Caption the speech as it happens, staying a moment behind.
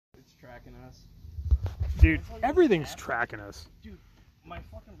tracking us. Dude, everything's tracking us. Dude, my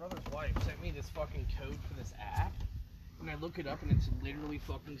fucking brother's wife sent me this fucking code for this app, and I look it up, and it's literally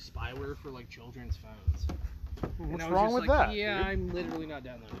fucking spyware for like children's phones. What's wrong with that? Yeah, dude? I'm literally not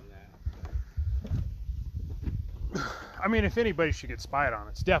downloading that. I mean, if anybody should get spied on,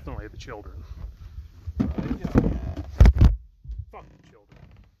 it's definitely the children. Fuck the children.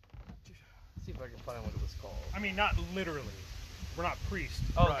 Let's see if I can find what it was called. I mean, not literally. We're not priests.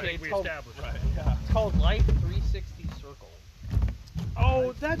 Oh, right. okay, We called, established. Right, yeah. It's called Life 360 Circle.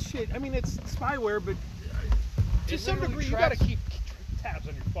 Oh, that shit. I mean, it's spyware, but to some degree, you gotta keep tabs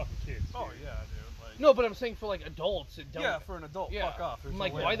on your fucking kids. Oh, dude. yeah, dude. Like, No, but I'm saying for like adults. It don't. yeah, for an adult, Yeah. fuck off. There's I'm no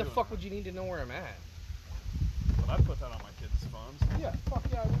like, way why of the doing fuck that. would you need to know where I'm at? But I put that on my kids' phones. Yeah, fuck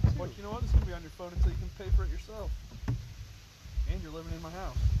yeah, I would too. Like, you know what? It's gonna be on your phone until you can pay for it yourself. And you're living in my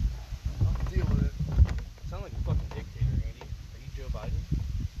house. I'll deal with it. You sound like a fucking dictator, Andy. Are you Joe Biden?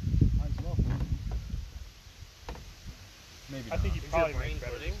 Might as well. Maybe I think not. you Is probably your brain make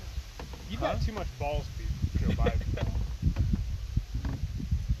better. pudding? You've got too much balls to be Joe Biden.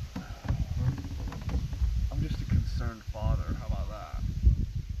 I'm just a concerned father. How about that?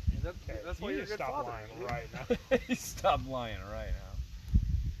 Okay, That's you why need you're a to good stop father. lying right now. Stop lying right now.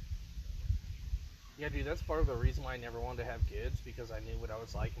 Yeah, dude, that's part of the reason why I never wanted to have kids, because I knew what I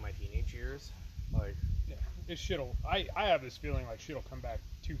was like in my teenage years. Like, Yeah, this shit'll. I have this feeling like shit'll come back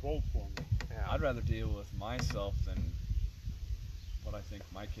twofold for me. yeah. I'd rather deal with myself than what I think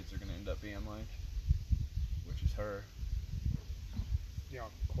my kids are going to end up being like, which is her. You're on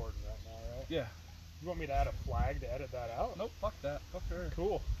record right now, right? Yeah. You want me to add a flag to edit that out? Nope, fuck that. Fuck her.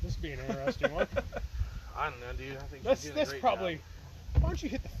 Cool. This will be an interesting one. I don't know, dude. I think That's she's doing a great probably. job. Why don't you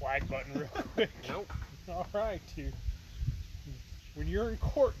hit the flag button real quick? Nope. All right, dude. When you're in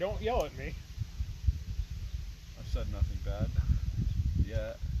court, don't yell at me. I've said nothing bad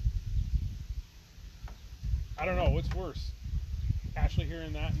yet. I don't know what's worse, Ashley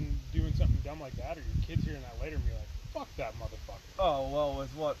hearing that and doing something dumb like that, or your kids hearing that later and be like, "Fuck that motherfucker." Oh, well, with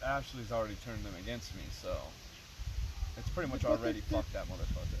what Ashley's already turned them against me, so it's pretty much But already they're- fuck that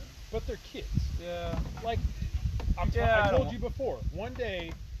motherfucker. But they're kids. Yeah. Like, I I told don't- you before. One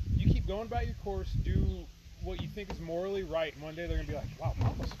day, you keep going about your course, do what you think is morally right, and one day they're gonna be like, "Wow,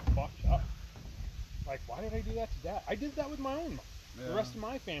 mom was fucked up. Like, why did I do that to dad? I did that with my own mom. The Yeah. rest of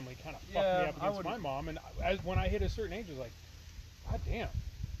my family kind of fucked Yeah, me up I against my mom, and when I hit a certain age, I was like, God damn,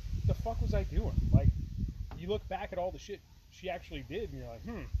 what the fuck was I doing? Like, you look back at all the shit she actually did, and you're like,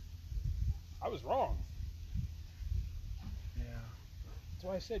 I was wrong. Yeah. That's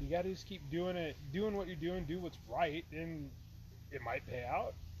why I said you got to just keep doing it, doing what you're doing, do what's right, and it might pay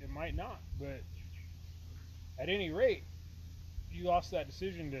out, it might not, but at any rate, you lost that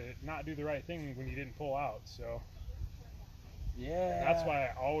decision to not do the right thing when you didn't pull out. So Yeah. that's why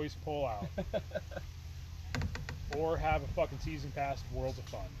I always pull out, or have a fucking season pass to Worlds of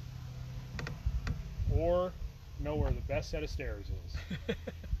Fun, or know where the best set of stairs is.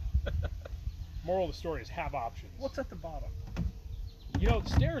 Moral of the story is have options. What's at the bottom? You know,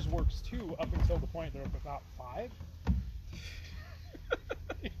 stairs works too up until the point they're about 5.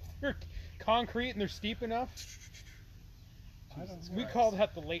 If they're concrete and they're steep enough, we call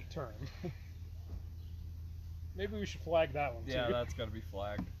that the late term. Maybe we should flag that one too. Yeah, that's got to be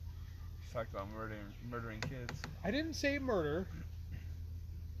flagged. Talked about murdering kids. I didn't say murder.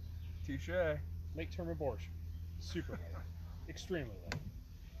 Touche. Late term abortion. Super late. Extremely late.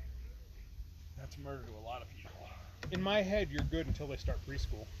 That's murder to a lot of people. In my head, you're good until they start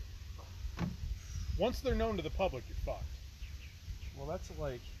preschool. Once they're known to the public, you're fucked. Well, that's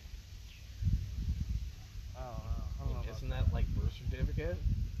like. I don't know. I don't know about Isn't that like birth certificate?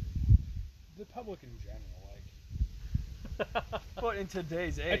 The public in general, But in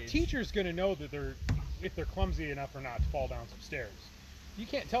today's like, age, a teacher's gonna know that if they're clumsy enough or not to fall down some stairs. You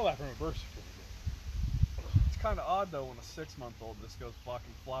can't tell that from a birth certificate. it's kind of odd though when a 6-month-old just goes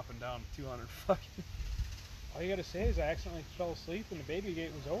fucking flopping down 200 fucking. All you gotta say is I accidentally fell asleep and the baby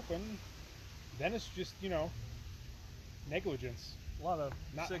gate was open. Then it's just, negligence. A lot of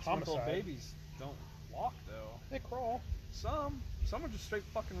Not 6-month-old homicide. babies don't walk though. They crawl. Some are just straight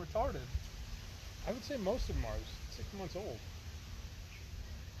fucking retarded. I would say most of them are 6 months old.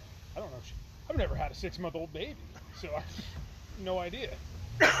 I don't know. I've never had a 6-month-old baby, so I have no idea.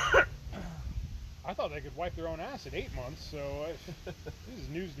 I thought they could wipe their own ass at 8 months, so this is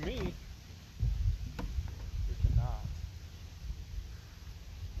news to me. You cannot.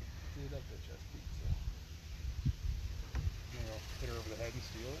 Dude, that bitch has pizza. You know, hit her over the head and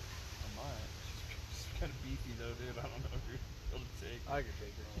steal it. I might. She's kind of beefy though, dude. I don't know if you're able to take. I could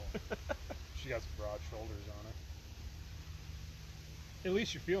take her. She got some broad shoulders on her. At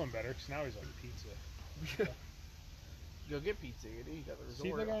least you're feeling better, because now he's like pizza. Go get pizza, dude. You got the resort. See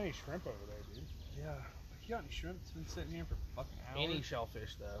if they got any shrimp over there, dude. Yeah. If you got any shrimp, it's been sitting here for fucking hours. Any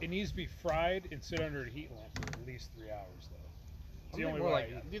shellfish though. It needs to be fried and sit under a heat lamp for at least 3 hours, though. It's the I'm only more way.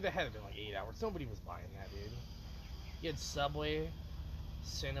 like, dude, that had to been like 8 hours. Nobody was buying that, dude. You had Subway,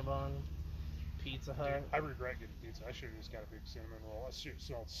 Cinnabon, Pizza Hut. Dude, I regret getting pizza. I should have just got a big cinnamon roll. That shit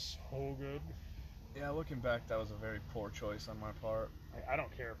smelled so good. Yeah, looking back, that was a very poor choice on my part. I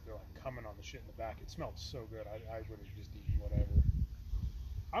don't care if they're like coming on the shit in the back. It smelled so good. I would have just eaten whatever.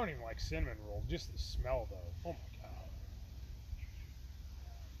 I don't even like cinnamon rolls. Just the smell, though. Oh my god.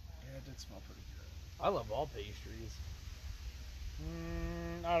 Yeah, it did smell pretty good. I love all pastries.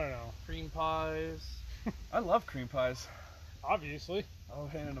 I don't know. Cream pies. I love cream pies. Obviously. I love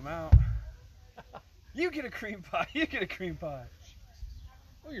handing them out. You get a cream pie. You get a cream pie.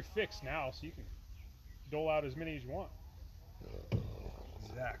 Well, you're fixed now, so you can dole out as many as you want.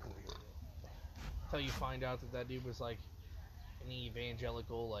 Exactly. Until you find out that dude was like an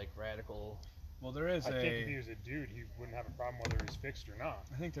evangelical, like radical. Well, there is I think if he a. was a dude, he wouldn't have a problem whether he's fixed or not.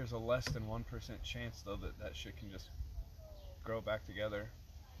 I think there's a less than 1% chance though that shit can just grow back together.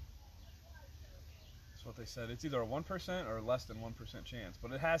 That's what they said. It's either a 1% or less than 1% chance,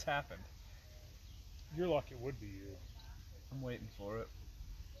 but it has happened. You're lucky it would be you. I'm waiting for it.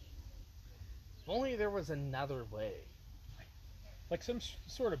 If only there was another way. Like some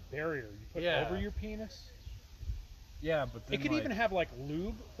sort of barrier you put Yeah. over your penis. Yeah, but then It could like, even have like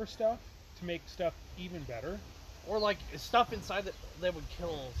lube for stuff to make stuff even better. Or like stuff inside that would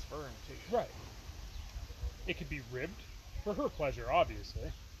kill sperm too. Right. It could be ribbed for her pleasure,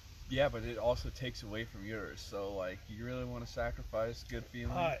 obviously. Yeah, but it also takes away from yours. So like, you really want to sacrifice good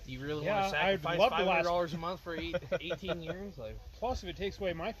feeling? Do you really Yeah, want to I'd sacrifice love to last- $500 a month for 18 years? Like, Plus, if it takes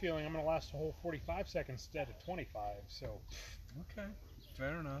away my feeling, I'm going to last a whole 45 seconds instead of 25. So, Okay,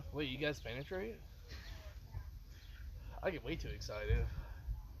 fair enough. wait, you guys penetrate? I get way too excited.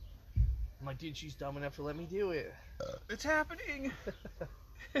 I'm like, dude, she's dumb enough to let me do it. It's happening.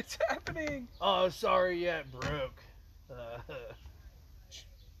 It's happening. Oh, sorry, yeah, it broke.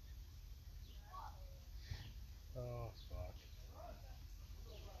 oh fuck.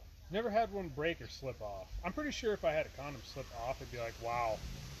 Never had one break or slip off. I'm pretty sure if I had a condom slip off, I'd be like, wow,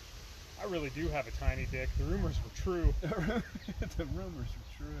 I really do have a tiny dick. The rumors were true. The rumors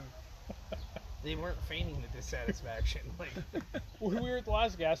are true. They weren't feigning the dissatisfaction. Like, When we were at the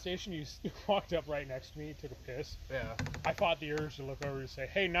last gas station, you walked up right next to me, took a piss. yeah. I fought the urge to look over and say,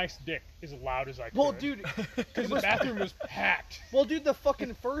 hey, nice dick, as loud as I could. Well, dude, Because the bathroom was packed. well, dude, the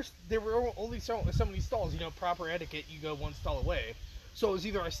fucking first, there were only so many stalls. You know, proper etiquette, you go one stall away. So it was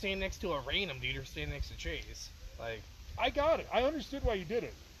either I stand next to a random dude or stand next to Chase. Like, I got it. I understood why you did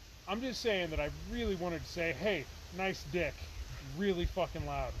it. I'm just saying that I really wanted to say, hey, nice dick, really fucking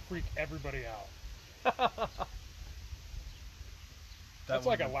loud, freak everybody out. That's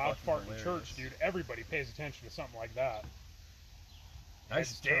like a would've been loud fucking fart in hilarious. church, dude. Everybody pays attention to something like that. Nice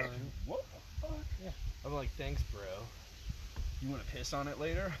Heads dick. turn. What the fuck? I'm like, thanks, bro. You want to piss on it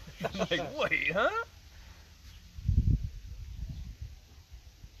later? I'm like, wait, huh?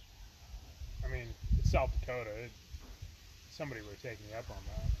 I mean, it's South Dakota. Somebody would have taken you up on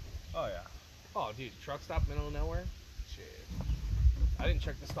that. Oh yeah. Oh, dude, truck stop middle of nowhere? Shit. I didn't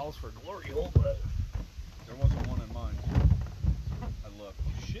check the stalls for a glory hole, but There wasn't one in mine. I looked.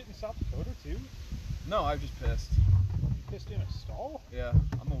 Shit in South Dakota, too? No, I just pissed. You pissed in a stall? Yeah,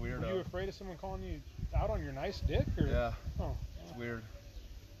 I'm a Were you weirdo. afraid of someone calling you out on your nice dick? Or? Yeah, Oh. it's weird.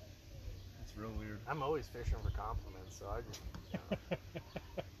 It's real weird. I'm always fishing for compliments, so I just, you know.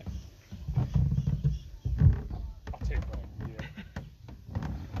 I'll take what I can get.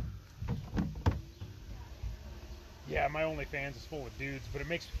 Yeah, my OnlyFans is full of dudes, but it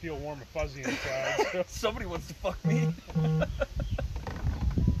makes me feel warm and fuzzy inside. So. Somebody wants to fuck me.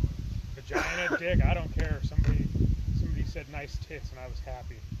 Vagina, dick, I don't care. Somebody said nice tits, and I was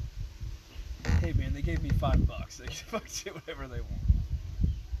happy. Hey man, they gave me $5. They can fuck shit whatever they want.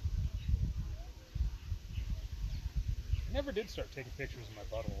 I never did start taking pictures of my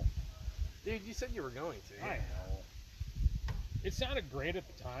butthole. Dude, you said you were going to. I know. It sounded great at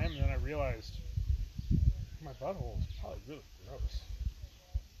the time, and then I realized my butthole is probably really gross.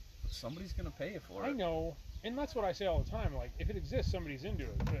 Somebody's gonna pay you for it. I know, and that's what I say all the time. Like, if it exists, somebody's into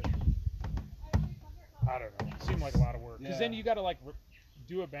it. But I don't know. It seemed like a lot of work. Because then Yeah. you got to like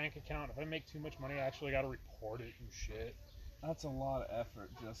do a bank account. If I make too much money, I actually got to report it and shit. That's a lot of effort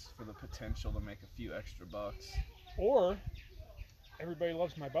just for the potential to make a few extra bucks. Or everybody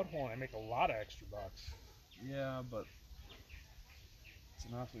loves my butthole, and I make a lot of extra bucks. Yeah, but it's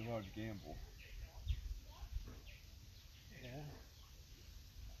an awfully large gamble. Yeah.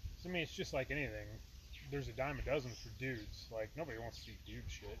 I mean, it's just like anything. There's a dime a dozen for dudes. Like, nobody wants to see dude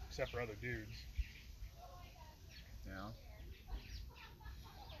shit, except for other dudes. Yeah.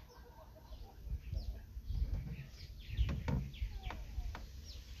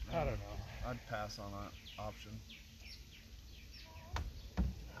 I don't know. I'd pass on that option.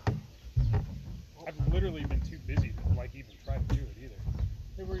 I've literally been too busy to, like, even try to do it either.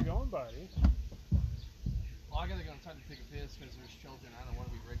 Hey, where you going, buddy? Well, I gotta go inside to take a piss because there's children. I don't want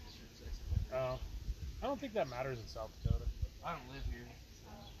to be registered sex offender. Oh. I don't think that matters in South Dakota. I don't live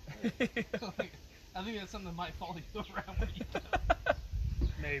here. So. I think that's something that might follow you around when you go.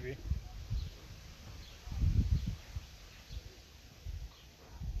 Maybe.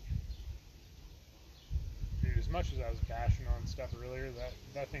 Dude, as much as I was bashing on stuff earlier,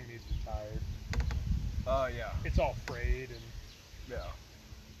 that thing needs retired. Oh, yeah. It's all frayed and Yeah.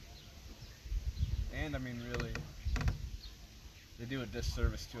 And, I mean, really, they do a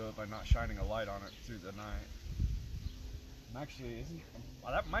disservice to it by not shining a light on it through the night. And actually,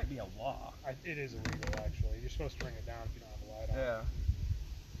 well, that might be a law. it is illegal, actually. You're supposed to bring it down if you don't have a light on. Yeah.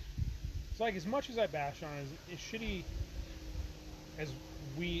 It's like, as much as I bash on it, as shitty as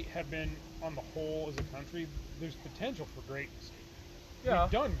we have been on the whole as a country, there's potential for greatness. Yeah.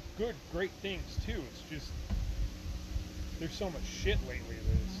 We've done good, great things too. It's just there's so much shit lately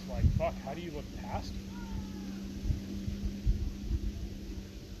that it's like, fuck, how do you look past it?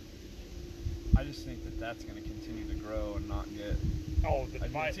 I just think that that's going to continue to grow and not get. Oh, the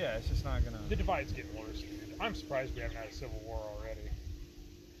divide. Yeah, it's just not going The to. divide's getting worse, dude. I'm surprised we haven't had a civil war already.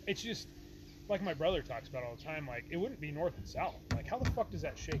 It's just like my brother talks about all the time. Like, it wouldn't be north and south. Like, how the fuck does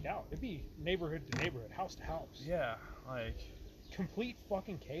that shake out? It'd be neighborhood to neighborhood, house to house. Yeah, like. Complete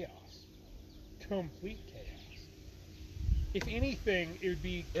fucking chaos. Complete chaos. If anything, it would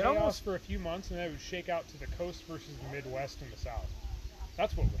be chaos almost- for a few months, and then it would shake out to the coast versus the Midwest and the South.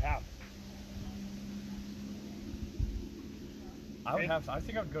 That's what would happen. I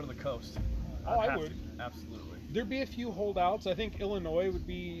think I would go to the coast. Oh, I'd I have would. to, absolutely. There'd be a few holdouts. I think Illinois would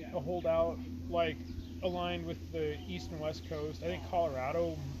be a holdout, like, aligned with the East and West Coast. I think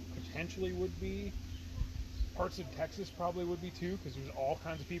Colorado potentially would be. Parts of Texas probably would be too, because there's all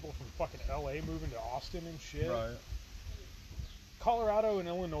kinds of people from fucking LA moving to Austin and shit. Right. Colorado and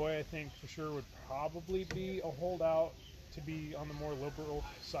Illinois, I think for sure would probably be a holdout to be on the more liberal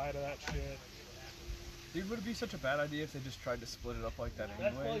side of that shit. Dude, would it be such a bad idea if they just tried to split it up like that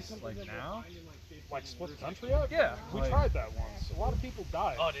anyways? Like now? Like split the country up? Yeah. We like- tried that once. A lot of people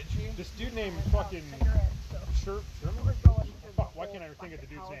died. Oh, did you? This dude named fucking Sherman? Fuck, why can't I think of the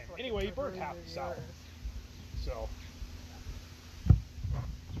dude's name? Anyway, he burned half the South. So,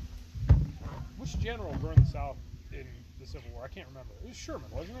 which general burned the South in the Civil War? I can't remember. It was Sherman,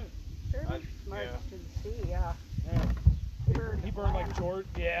 wasn't it? Sherman marched to the sea, yeah. Yeah. Burned He the burned like flag. George.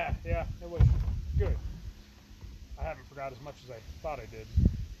 Yeah, it was good. I haven't forgot as much as I thought I did.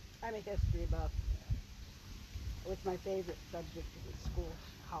 I'm a history buff. It was my favorite subject in school,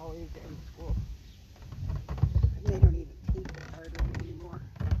 college and school. And they don't even teach it hardly anymore.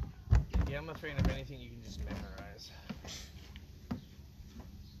 Yeah, I'm a fan of anything you can just memorize.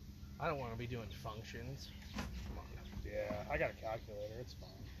 I don't want to be doing functions. Come on. Yeah, I got a calculator. It's fine.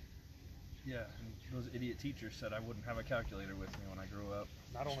 Yeah, and those idiot teachers said I wouldn't have a calculator with me when I grew up.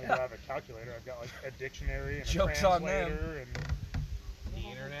 Not only do I have a calculator, I've got like a dictionary and a Joke's on them. translator and The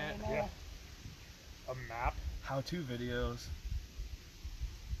internet. yeah, a map, How-to videos.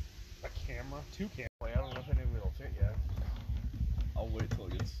 a camera, 2 cameras. Wait, I don't know if any of it'll fit yet. I'll wait till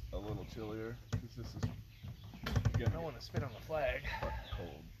it gets a little chillier, because this is I getting don't want to spit on the flag. fucking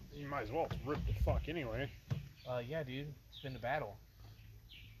cold. You might as well rip the fuck anyway. Yeah, dude. It's been a battle.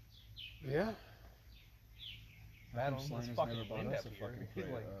 Yeah. Battle Slang was has fucking never bought wind us up a here. fucking He's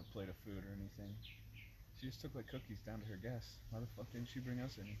plate, like, plate of food or anything. She just took like cookies down to her guests. Why the fuck didn't she bring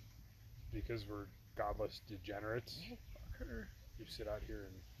us any? Because we're godless degenerates Fuck her. who sit out here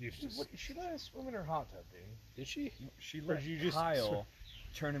and used to. Dude, what, she let us swim in her hot tub, dude. Did she? She Or let did you just Kyle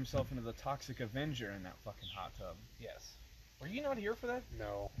turn himself into the toxic Avenger in that fucking hot tub. Yes. Were you not here for that?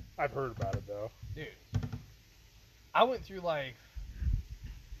 No. I've heard about it though. Dude. I went through, like,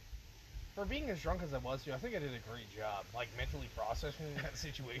 for being as drunk as I was, dude, I think I did a great job, like, mentally processing that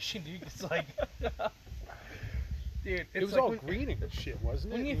situation, dude. It's like, dude, it's It was like all when, green and shit,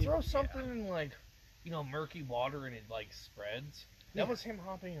 wasn't it? when you And- throw something in, like, you know, murky water and it, like, spreads. That Yeah. was him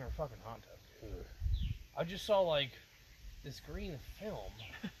hopping in her fucking hot tub, dude. Ugh. I just saw, like, this green film,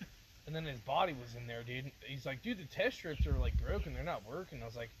 and then his body was in there, dude. He's like, dude, the test strips are, like, broken. They're not working. I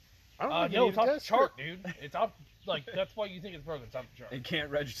was like, I don't think you no, need it's a off the test chart, strip. dude. It's off, like, that's why you think it's broken. It's off the chart. It can't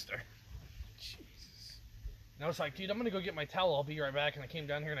register. Jesus. And I was like, dude, I'm gonna go get my towel. I'll be right back. And I came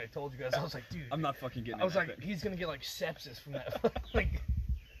down here and I told you guys, I was like, dude, I'm not fucking getting I was in that like, thing. he's gonna get like sepsis from that. Like,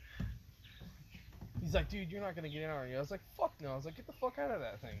 he's like, dude, you're not gonna get in, are you? I was like, fuck no. I was like, get the fuck out of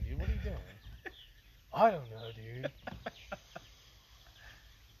that thing, dude. What are you doing? I don't know, dude.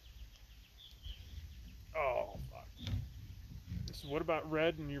 Oh fuck. So what about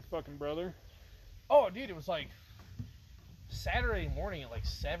Red and your fucking brother? Oh, dude, it was like Saturday morning at like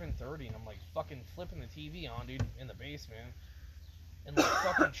 7:30, and I'm like fucking flipping the TV on, dude, in the basement, and like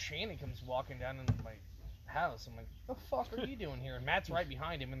fucking Shannon comes walking down into my house. I'm like, what the fuck are you doing here? And Matt's right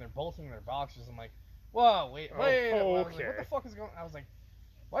behind him, and they're both in their boxers. I'm like, whoa, wait. I was like, what the fuck is going on? I was like,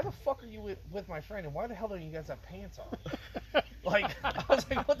 why the fuck are you with my friend, and why the hell don't you guys have pants on? Like, I was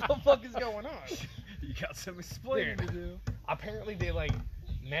like, what the fuck is going on? You got some explaining to do. Apparently they like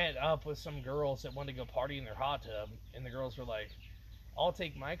met up with some girls that wanted to go party in their hot tub, and the girls were like, I'll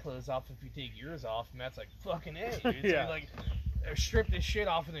take my clothes off if you take yours off. And Matt's like, fucking A, dude. So Yeah. he, like, stripped his shit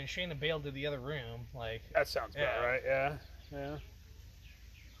off, and then Shannon bailed to the other room. Like, That sounds about Yeah. right. Yeah. Yeah.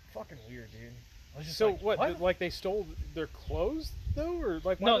 fucking weird, dude. I was just So like, what? Like they stole their clothes though, or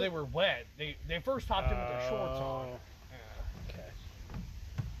like? No, they were wet. They first hopped in with their shorts on. Oh. Yeah. Okay.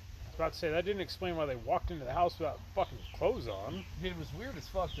 I was about to say that didn't explain why they walked into the house without fucking clothes on. Dude, it was weird as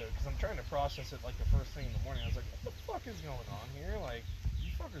fuck, though, because I'm trying to process it, like, the first thing in the morning. I was like, what the fuck is going on here? Like,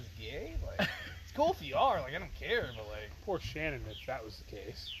 you fuckers gay? Like, it's cool if you are. Like, I don't care, but, like... Poor Shannon, if that was the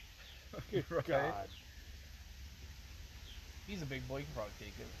case. Good Right. God. He's a big boy. He can probably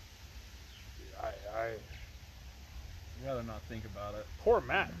take it. I I'd rather not think about it. poor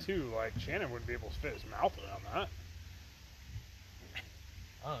Matt too. Like Shannon wouldn't be able to fit his mouth around that.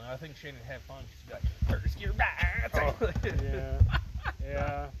 I don't know. I think Shannon had fun. She's like, first gear ride. Oh, yeah.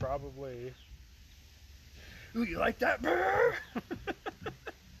 Yeah, probably. Ooh, you like that, brr?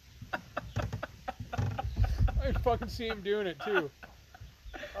 I can fucking see him doing it too.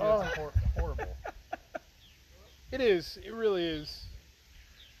 Oh, horrible. It is. It really is.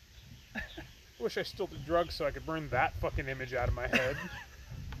 I wish I still did drugs so I could burn that fucking image out of my head.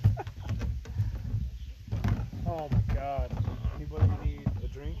 Oh my God. Anybody need a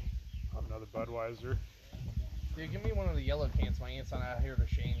drink? I'll have another Budweiser. Dude, give me one of the yellow cans. My aunt's not out here to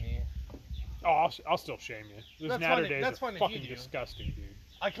shame me. Oh, I'll still shame you. Those That's natter fine- days that's are fine if you fucking do. disgusting, dude.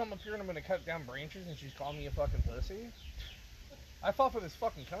 I come up here and I'm going to cut down branches and she's calling me a fucking pussy? I fought for this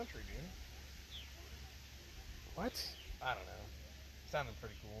fucking country, dude. What? I don't know. Sounded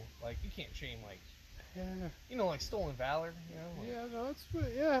pretty cool. Like, you can't shame, like, Yeah. you know, like stolen valor, you know? Like, Yeah, no, that's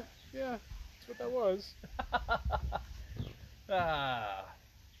what, yeah. That's what that was. Ah,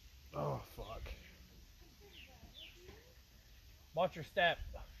 Oh, fuck. watch your step.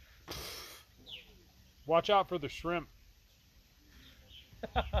 Watch out for the shrimp.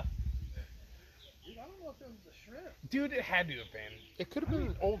 Dude, I don't know if it was the shrimp. Dude, it had to have been. It could have been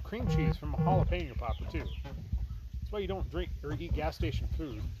an old cream cheese from a jalapeno popper, too. That's why you don't drink or eat gas station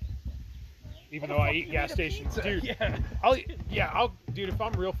food. Even though I eat gas station, dude. Yeah. Dude, if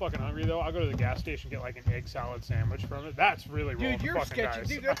I'm real fucking hungry though, I'll go to the gas station and get like an egg salad sandwich from it. That's really rolling Dude, you're fucking sketchy. dice.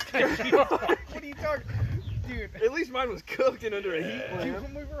 Dude, that's sketchy. What are you talking? Dude. At least mine was cooked and under a heat Dude, lamp.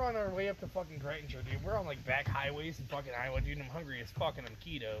 when we were on our way up to fucking Greitinger, dude, we're on like back highways in fucking Iowa, dude, and I'm hungry as fuck and I'm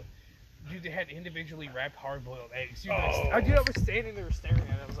keto. Dude, they had individually wrapped hard-boiled eggs. Dude, I was standing there staring at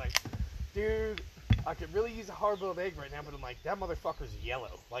it. I was like, dude, I could really use a hard-boiled egg right now, but I'm like, that motherfucker's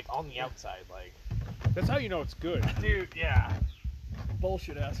yellow, like on the outside, like. That's how you know it's good. Dude, yeah.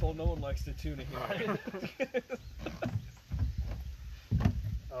 Bullshit, asshole. No one likes the tuna here.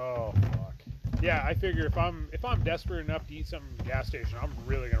 Oh fuck. Yeah, I figure if I'm desperate enough to eat something at the gas station, I'm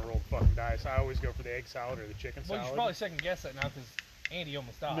really gonna roll the fucking dice. I always go for the egg salad or the chicken Well, you salad. should probably second guess that now because Andy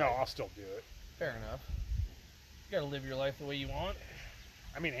almost died. No, I'll still do it. Fair enough. You gotta live your life the way you want.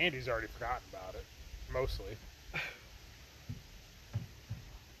 I mean, Andy's already forgotten about it, mostly.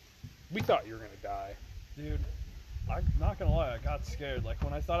 We thought you were gonna die. Dude, I'm not gonna lie, I got scared. Like,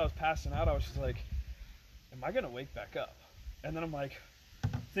 when I thought I was passing out, I was just like, am I gonna wake back up? And then I'm like,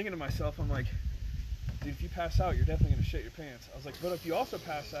 thinking to myself, I'm like, dude, if you pass out, you're definitely gonna shit your pants. I was like, but if you also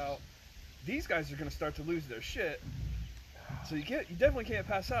pass out, these guys are gonna start to lose their shit. So you definitely can't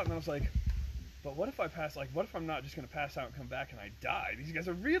pass out. And then I was like, but what if I pass, like, what if I'm not just gonna pass out and come back and I die? These guys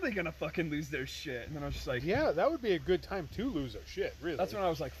are really gonna fucking lose their shit. And then I was just like, Yeah, that would be a good time to lose their shit, really. that's when I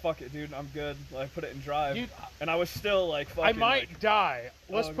was like, fuck it, dude, I'm good. Like, put it in drive. Dude, and I was still like, fucking, I might like, die.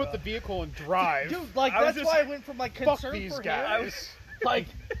 Let's Oh, put God. the vehicle in drive. Dude, like, I was that's just- why I went from, like, Fuck concern these for guys. him. Like,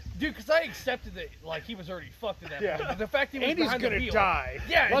 dude, because I accepted that, like, he was already fucked at that Yeah. point. But the fact he was Andy's behind gonna the wheel. die.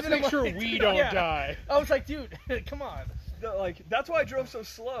 Yeah, Let's and then make I'm sure like, we don't yeah. die. I was like, dude, come on. like, that's why I drove so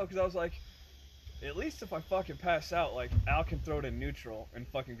slow, because I was like, at least if I fucking pass out, like, Al can throw it in neutral and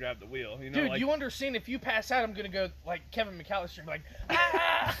fucking grab the wheel. You know, Dude, like, you understand if you pass out, I'm gonna go like Kevin McAllister and be like,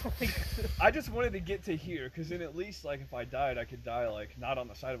 ah! I just wanted to get to here, because then at least, like, if I died, I could die, like, not on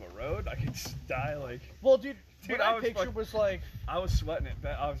the side of a road. I could just die, like... Well, dude, Dude, what I I was pictured fuck- was like I was sweating it.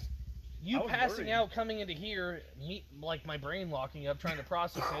 I was... you I was passing worried. out, coming into here, me like my brain locking up, trying to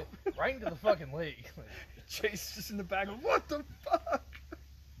process it, right into the fucking lake. Chase just in the back. What the fuck?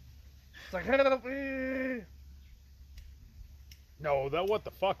 It's like, No, that what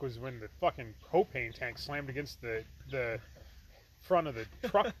the fuck was when the fucking propane tank slammed against the front of the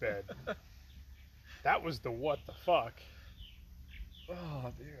truck bed. That was the what the fuck.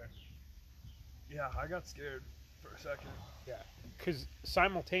 Oh, dear. Yeah, I got scared for a second. Because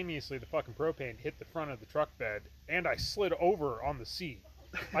simultaneously the fucking propane hit the front of the truck bed, and I slid over on the seat.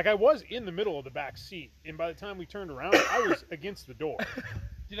 Like, I was in the middle of the back seat, and by the time we turned around, I was against the door.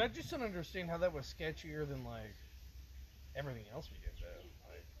 dude, I just don't understand how that was sketchier than like everything else we did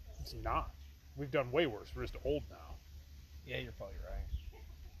though. Like, It's not. We've done way worse. We're just old now. yeah, you're probably right.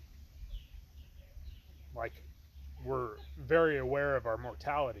 Like, we're very aware of our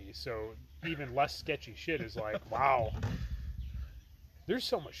mortality, so even less sketchy shit is like, wow. There's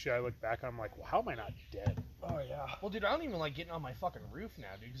so much shit I look back on, I'm like, well, how am I not dead? Oh, yeah. Well, dude, I don't even like getting on my fucking roof now,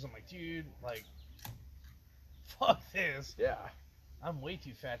 dude, because I'm like, dude, like, fuck this. Yeah. I'm way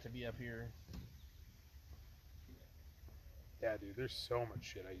too fat to be up here. Yeah, dude, there's so much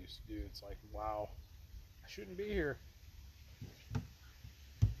shit I used to do. It's like, wow, I shouldn't be here.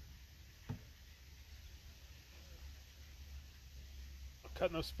 I'm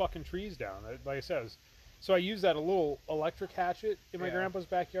cutting those fucking trees down. Like I said, so I used that a little electric hatchet in my Yeah. grandpa's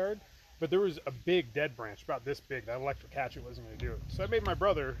backyard, but there was a big dead branch, about this big. That electric hatchet wasn't going to do it. So I made my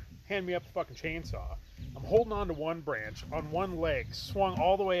brother hand me up the fucking chainsaw. I'm holding on to one branch on one leg, swung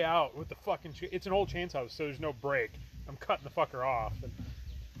all the way out with the fucking. It's an old chainsaw, so there's no brake. I'm cutting the fucker off. And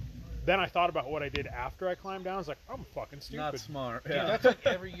then I thought about what I did after I climbed down. I was like, I'm fucking stupid. Not smart. Dude, Yeah. that's like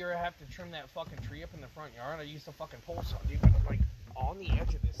every year I have to trim that fucking tree up in the front yard. I use the fucking pole saw, dude. I'm like on the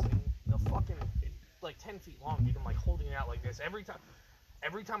edge of this thing, the fucking like 10 feet long, dude. I'm like holding it out like this every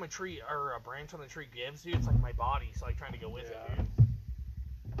time a tree or a branch on the tree gives, dude. It's like my body's like trying to go with it, dude.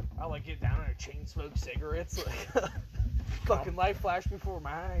 I like get down and chain smoke cigarettes, like fucking light flash before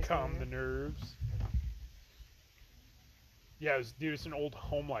my eyes. Calm man. the nerves. Yeah, dude, it's an old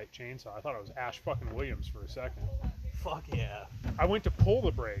Homelight chainsaw. I thought it was Ash fucking Williams for a second. Fuck yeah. I went to pull the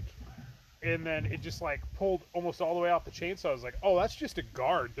brake, and then it just like pulled almost all the way off the chainsaw. I was like, oh, that's just a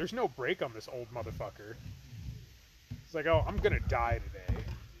guard. There's no brake on this old motherfucker. It's like, oh, I'm gonna die today.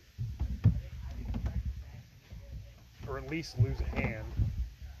 Or at least lose a hand.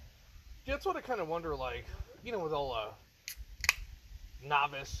 That's what I kind of wonder, like, you know, with all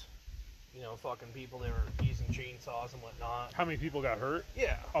novice, you know, fucking people that are using chainsaws and whatnot. How many people got hurt?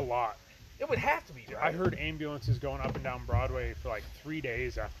 Yeah, A lot. it would have to be, right? I heard ambulances going up and down Broadway for like 3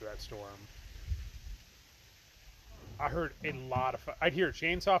 days after that storm. I heard a lot of. I'd hear a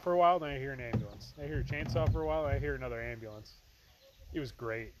chainsaw for a while, then I'd hear an ambulance. I'd hear a chainsaw for a while, then I'd hear another ambulance. It was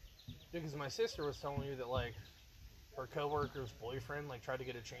great. Because my sister was telling me that, like, her coworker's boyfriend, like, tried to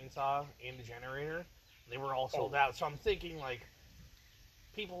get a chainsaw and a generator. They were all sold Oh. out. So I'm thinking, like,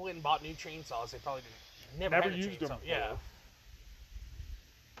 people went and bought new chainsaws. They probably never Never had a used them chainsaw. before. Yeah.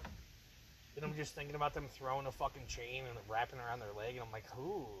 And I'm just thinking about them throwing a fucking chain and wrapping around their leg, and I'm like,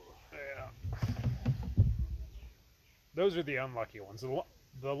 ooh. Yeah. Those are the unlucky ones.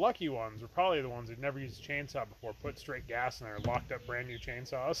 The lucky ones were probably the ones that never used a chainsaw before, put straight gas in there, locked up brand new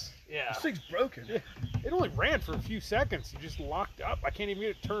chainsaws. Yeah. This thing's broken. Yeah. It only ran for a few seconds. It just locked up. I can't even get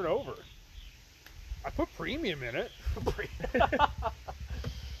it turned over. I put premium in it. Did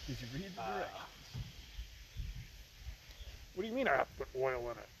you read the directions? What do you mean I have to put oil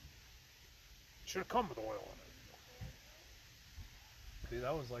in it? Should have come with oil in Dude,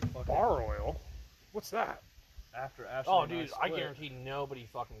 that was like it. fucking Bar oil? What's that? after Ashley Oh, and dude, I split, guarantee nobody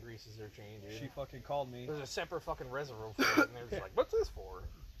fucking greases their chain, dude. she fucking called me. There's a separate fucking reservoir for it, and they're just like, what's this for?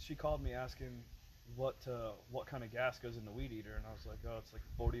 She called me asking what kind of gas goes in the weed eater, and I was like, oh, it's like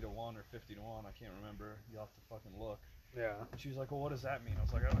 40 to 1 or 50 to 1. I can't remember. You'll have to fucking look. Yeah. And she was like, well, what does that mean? I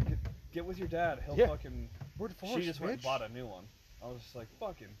was like, oh, get with your dad. He'll Yeah. fucking. Where the She just went and bitch? bought a new one. I was just like,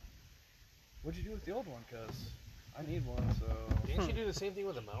 fucking. What'd you do with the old one? Cause I need one. So. Didn't she do the same thing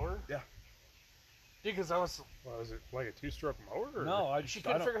with a mower? Yeah. Dude, because I was, Well, is it like a two-stroke mower? Or? No, I she I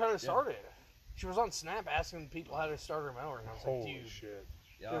couldn't don't- figure out how to yeah. start it. She was on Snap asking people how to start her mower, and I was like, Holy dude, shit.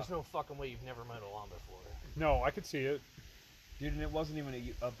 Yeah. there's no fucking way you've never mowed a lawn before. No, I could see it. Dude, and it wasn't even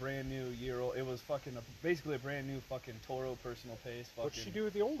a brand new year old. It was fucking basically a brand new fucking Toro personal pace. Fucking. What'd she do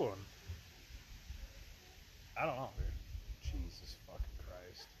with the old one? I don't know, dude. Jesus fucking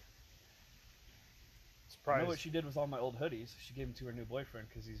Christ. You Surprised. know what she did with all my old hoodies? She gave them to her new boyfriend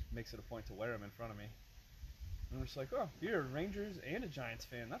because he makes it a point to wear them in front of me. And I'm just like, oh, you're a Rangers and a Giants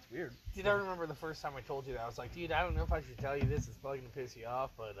fan. That's weird. Dude, I remember the first time I told you that. I was like, dude, I don't know if I should tell you this. It's probably going to piss you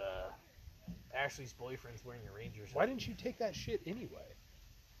off, but Ashley's boyfriend's wearing a Rangers Why hoodie. didn't you take that shit anyway?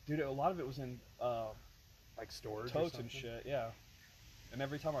 Dude, a lot of it was in Like storage or totes something? and shit, yeah. And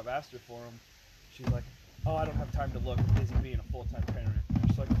every time I've asked her for them, she's like, oh, I don't have time to look. I'm busy being a full-time parent. I'm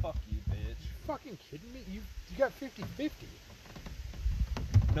just like, fuck you, bitch. You fucking kidding me? You got 50-50.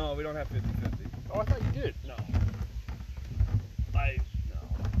 No, we don't have 50-50. Oh, I thought you did. No. No.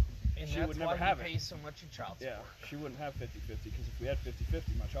 And She that's would why never have he it. pays so much in child support. Yeah, she wouldn't have 50-50 because if we had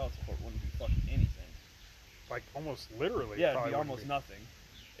 50-50, my child support wouldn't be fucking anything. Like almost literally. Yeah, it'd probably be wouldn't almost be. nothing.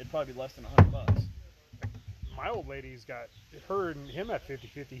 It'd probably be less than $100. My old lady's got her and him at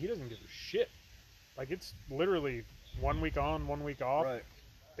 50-50. He doesn't give a shit. Like it's literally 1 week on, 1 week off. Right.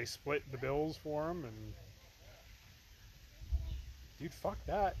 They split the bills for him, and dude, fuck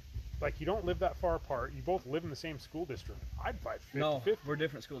that. Like you don't live that far apart. You both live in the same school district. I'd fight 50-50. No, we're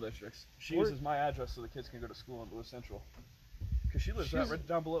different school districts. She We're- uses my address so the kids can go to school in Blue Central. Because she lives She right, doesn't- right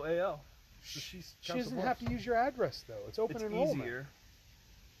down below AL. So she's She doesn't have to use your address though. It's open It's enrollment. easier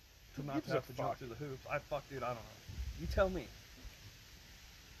to Who not gives have a to jump fuck? through the hoops. Dude, I don't know. You tell me.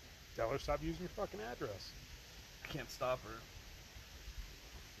 Tell her stop using your fucking address. I can't stop her.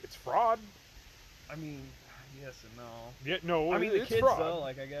 It's fraud. I mean, yes and no. Yeah, no, I mean, the it's kids fraud. though,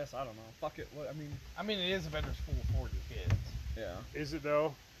 like I guess I don't know. Fuck it. What I mean, I mean, it is a better school for your kids. yeah. Is it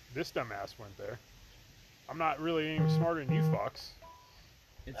though? This dumbass went there. I'm not really any smarter than you fucks.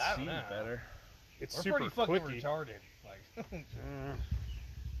 It I don't seems know. better. It's We're super pretty fucking clicky. retarded. Like,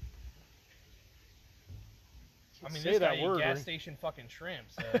 I mean, say this that guy word, ate gas right? station fucking shrimp.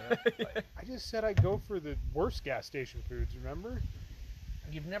 So that's like, I just said I'd go for the worst gas station foods, remember?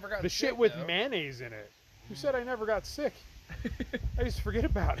 you've never got The sick, shit with though. mayonnaise in it. Who said I never got sick? I just forget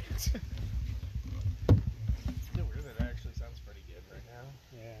about it. It's weird that it actually sounds pretty good right now.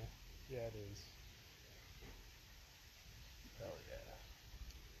 Yeah, it is. Hell yeah.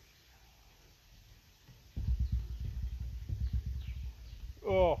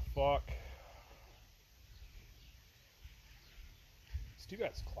 Oh, fuck. It's too bad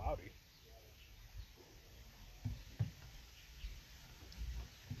it's cloudy.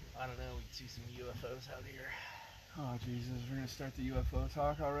 I don't know. We'd see some UFOs out here. Oh Jesus, we're gonna start the UFO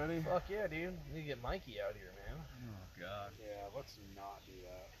talk already. Fuck yeah, dude. We need to get Mikey out here, man. Oh God. Yeah, let's not do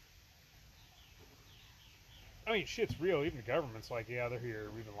that. I mean, shit's real. Even the government's like, yeah, they're here.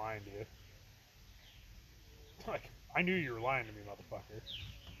 We've been lying to you. Like, I knew you were lying to me, motherfucker.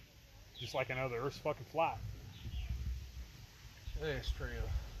 Just like I know the Earth's fucking flat. It is true.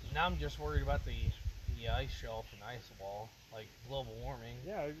 Now I'm just worried about the ice shelf and ice wall, like global warming.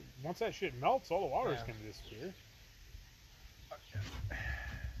 Yeah, once that shit melts, all the water's Yeah. gonna disappear.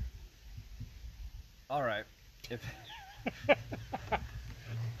 All right. If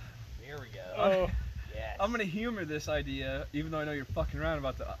Here we go. Oh, Yes. I'm gonna humor this idea, even though I know you're fucking around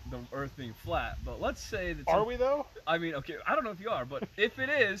about the Earth being flat. But let's say that. are we though? I mean, okay, I don't know if you are, but if it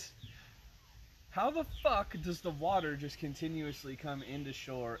is, how the fuck does the water just continuously come into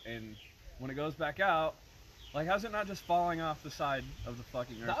shore, and when it goes back out, like, how's it not just falling off the side of the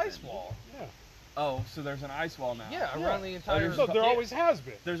fucking Earth? The ice then? wall. Yeah. Oh, so there's an ice wall now. Yeah, Yeah. around the entire. there's- So there Yeah. always has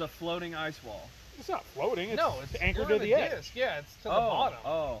been. There's a floating ice wall. It's not floating. It's No, it's anchored we're to on the edge. disc. Yeah, it's to the oh, bottom.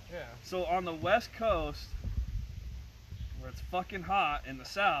 Oh. Yeah. So on the west coast, where it's fucking hot, in the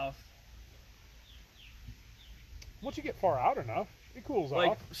south, Once you get far out enough, it cools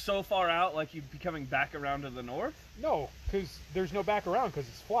like off. so far out, like you'd be coming back around to the north. No, because there's no back around because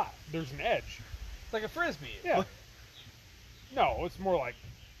it's flat. There's an edge. It's like a frisbee. Yeah. No, it's more like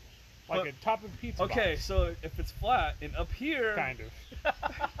But- a top of a pizza Okay, box. so if it's flat and up here, Kind of.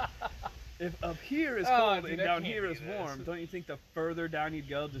 if up here is Oh, cold dude, and that down can't here be is this. warm, don't you think the further down you'd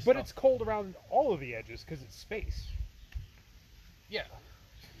go, just But it's cold around all of the edges because it's space. Yeah.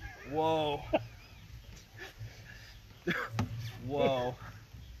 whoa, whoa.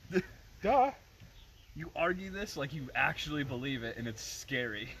 Duh. You argue this like you actually believe it, and it's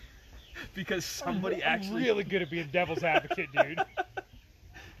scary because somebody I'm actually really good at being devil's advocate, dude.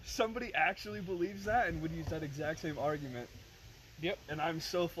 somebody actually believes that and would use that exact same argument. Yep. And I'm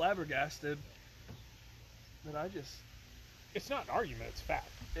so flabbergasted that I just. It's not an argument, it's fact.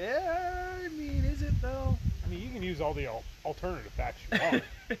 Yeah, I mean, is it though? I mean, you can use all the alternative facts you want.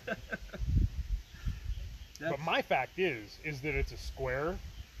 But my fact is that it's a square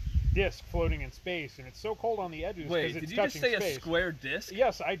disc floating in space, and it's so cold on the edges Wait, because it's did you just touching say space. a square disc?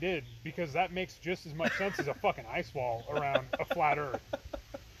 Yes, I did, because that makes just as much sense as a fucking ice wall around a flat Earth.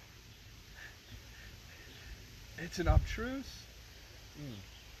 It's an obtruse.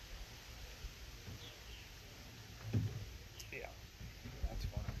 Yeah. That's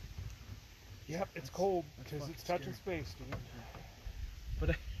funny. Yep, it's That's- cold that's because fucking it's touching scary. space, dude.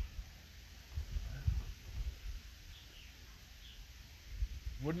 But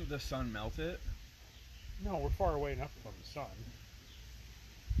wouldn't the sun melt it? No, we're far away enough from the sun.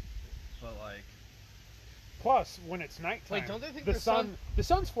 But like, Plus, when it's nighttime, Wait, don't they think the the sun the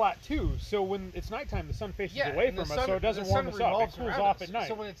sun's flat too. So when it's nighttime, the sun faces away and the from us, sun- so it doesn't the warm sun us up. It revolves cools around off us. at night.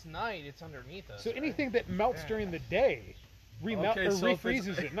 So when it's night, it's underneath us. So right? anything that melts Yeah. during the day remelt Okay, or so if it's-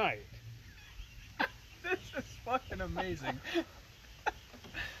 refreezes at night. this is fucking amazing.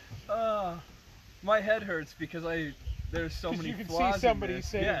 My head hurts because there's so 'Cause many you can flaws see somebody in this.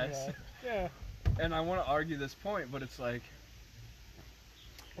 saying Yes. that. Yeah, And I want to argue this point, but it's like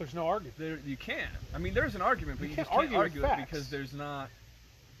there's no argument. you can't. I mean, there's an argument, but You you, can't just can't argue with argue it facts. because there's not.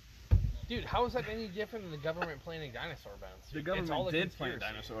 Dude, how is that any different than the government planting dinosaur bones? The It's all government a did plant conspiracy.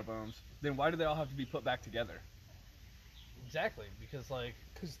 dinosaur bones. Then why do they all have to be put back together? Exactly, because like,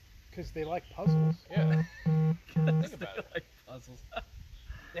 Because they like puzzles. yeah, Think about it. Like puzzles.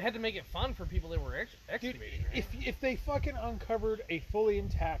 they had to make it fun for people that were Dude, excavating. Right? if they fucking uncovered a fully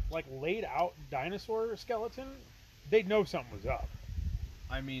intact, like laid out dinosaur skeleton, they'd know something was up.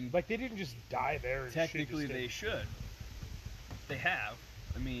 I mean, Like they didn't just die there. And technically shit just they should. They have.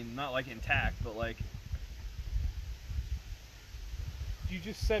 I mean, not like intact, but like You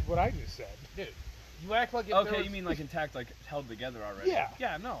just said what I just said. Dude, you act like if there okay. was, You mean like intact, like held together already? Yeah.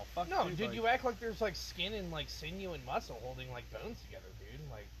 Yeah. No. Fuck. no, dude, dude, like- you act like there's like skin and like sinew and muscle holding like bones together, dude.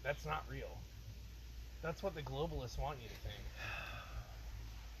 Like that's not real. That's what the globalists want you to think.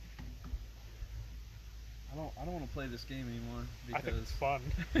 I don't want to play this game anymore I think it's because fun.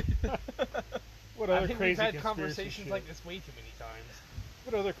 What I other think crazy we've had conspiracy conversations shit? like this way too many times.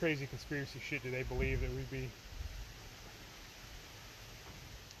 What other crazy conspiracy shit do they believe that we'd be?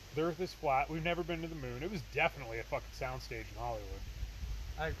 The Earth is flat. We've never been to the moon. It was definitely a fucking soundstage in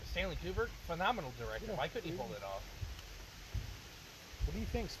Hollywood. Stanley Kubrick, phenomenal director. Yeah, Why couldn't he dude. pull it off? What do you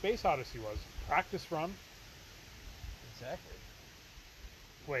think Space Odyssey was? Practice run? Exactly.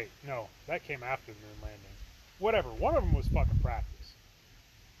 Wait, no, that came after the moon landing. Whatever. One of them was fucking practice.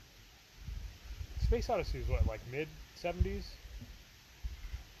 Space Odyssey was what, like mid 70s?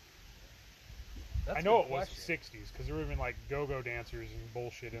 That's I a know good it was question. 60s because there were even like go-go dancers and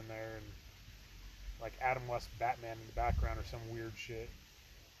bullshit in there, and like Adam West Batman in the background or some weird shit.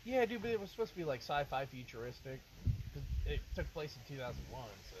 Yeah, dude, but it was supposed to be like sci-fi futuristic. 'Cause it took place in 2001,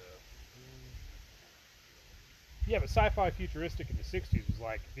 so. Yeah, but sci-fi futuristic in the 60s was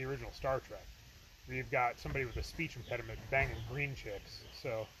like the original Star Trek, where you've got somebody with a speech impediment banging green chicks.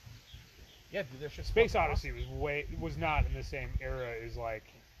 So Yeah, dude, there's just Space fucking Odyssey was not in the same era as like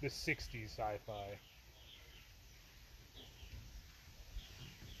the 60s sci-fi.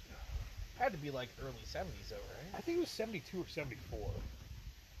 Had to be like early 70s, though, right? I think it was 72 or 74.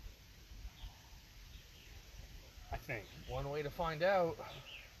 I think. One way to find out.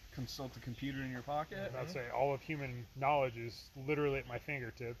 consult the computer in your pocket. I'd say all of human knowledge is literally at my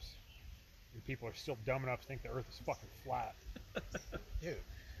fingertips, and people are still dumb enough to think the Earth is fucking flat. Dude.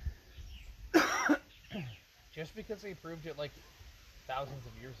 Just because they proved it like thousands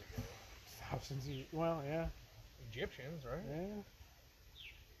of years ago. Thousands of well, yeah, Egyptians, right? yeah.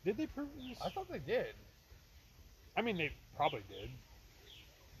 Did they prove this? I thought they did. I mean, they probably did.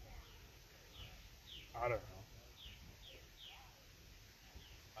 I don't know.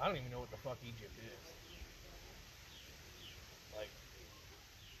 I don't even know what the fuck Egypt is. Like,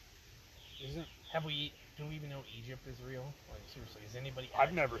 Isn't do we even know Egypt is real? Like, seriously, is anybody I've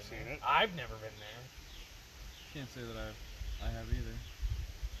actually never been seen there? it. I've never been there. Can't say that I have either.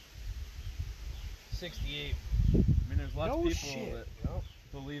 68. I mean, there's lots No of people shit. that Nope.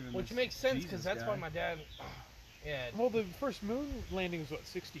 believe in Which this makes sense, Jesus because that's guy. why my dad... Yeah, well, the first moon landing was what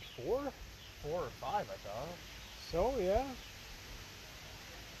 64. 4 or 5, I thought. So yeah.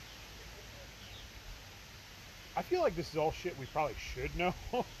 I feel like this is all shit we probably should know.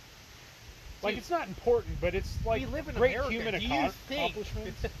 Like, Dude, it's not important, but it's like we live in great America. human Do you think?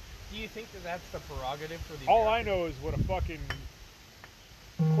 accomplishments. Do you think that that's the prerogative for the? All I American- know is what a fucking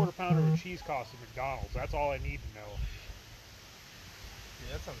quarter pounder with cheese costs at McDonald's. That's all I need to know.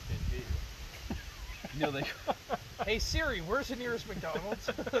 Dude, that sounds good, too. You know, they Hey Siri, where's the nearest McDonald's?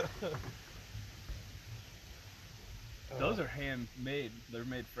 those are handmade. They're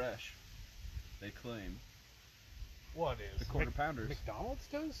made fresh. They claim. What is? The quarter pounders. McDonald's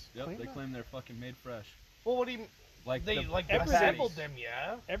does? Yep, Claim they that? claim they're fucking made fresh. Well, what do you? Like They the, like the everything- assembled patties. them,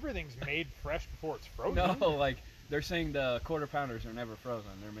 yeah. Everything's made fresh before it's frozen. No, like they're saying the quarter pounders are never frozen.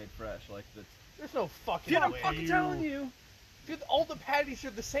 They're made fresh. Like the. There's no fucking Dude, I'm way. fucking telling you. Dude, all the patties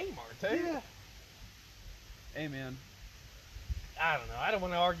are the same, aren't they? Yeah. Hey man. I don't know. I don't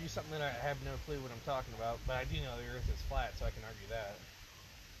want to argue something that I have no clue what I'm talking about, but I do know the Earth is flat, so I can argue that.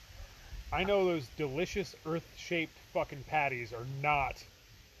 I know those delicious Earth-shaped fucking patties are not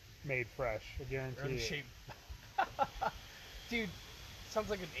made fresh. I guarantee Earth it. shape. Dude, sounds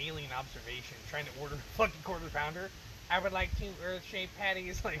like an alien observation. Trying to order a fucking quarter pounder. I would like 2 Earth-shaped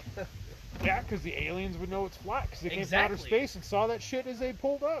patties. Like, Yeah, because the aliens would know it's flat because they came Exactly. from outer space and saw that shit as they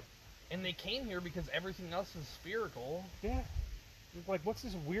pulled up. and they came here because everything else is spherical. Yeah. It's like, what's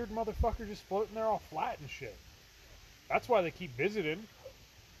this weird motherfucker just floating there all flat and shit? That's why they keep visiting.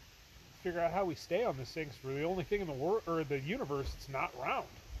 Figure out how we stay on this thing, 'cause we're the only thing in the world or the universe that's not round.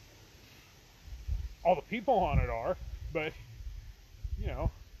 All the people on it are, but you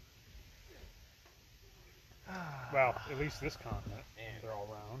know, well, at least this continent, Man. they're all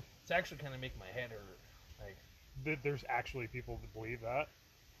round. It's actually kind of making my head hurt. Like, There's actually people that believe that.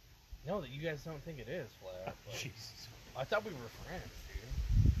 no, that you guys don't think it is flat. Like, Jesus. I thought we were friends,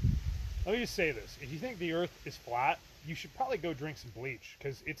 dude. Let me just say this: if you think the Earth is flat, you should probably go drink some bleach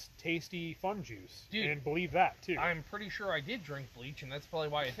because it's tasty fun juice, Dude, and believe that too. I'm pretty sure I did drink bleach, and that's probably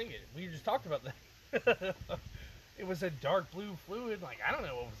why I think it. We just talked about that. It was a dark blue fluid. Like, I don't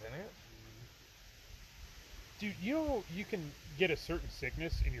know what was in it. Dude, you know you can get a certain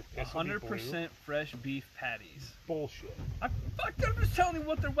sickness in your piss. will be blue? 100% fresh beef patties. Bullshit. I'm just telling you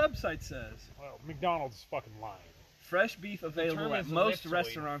what their website says. Well, McDonald's is fucking lying. Fresh beef available term at is most ellipsoid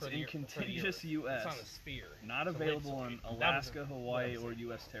restaurants for in the- for the contiguous Earth. U.S. It's not a sphere. Not It's available in ellipsoid. That was Alaska, a- Hawaii, what I or said.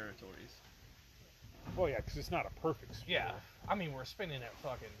 U.S. territories. Well, yeah, because it's not a perfect sphere. Yeah, I mean, we're spinning at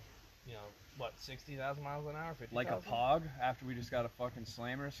fucking, you know, what, 60,000 miles an hour, 50,000? Like a pog after we just got a fucking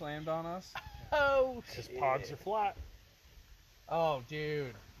slammer slammed on us. Oh, Because shit. pogs are flat. Oh,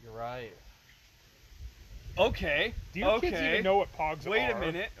 dude, you're right. Okay. Do your kids okay. even know what pogs are?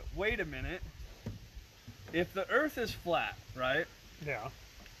 Wait a minute. If the Earth is flat, right? Yeah.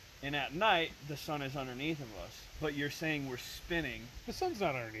 And at night the sun is underneath of us, but you're saying we're spinning, The sun's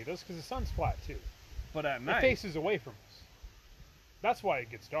not underneath us because the sun's flat too. but at It night faces away from us. That's why it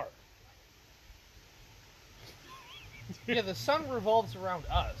gets dark. Yeah, the sun revolves around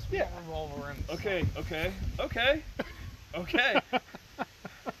us. We Yeah. don't revolve around the sun. Okay.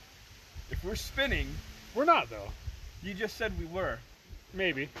 If we're spinning, We're not though. you just said we were.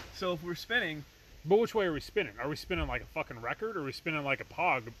 Maybe. So if we're spinning, But which way are we spinning? Are we spinning like a fucking record, or are we spinning like a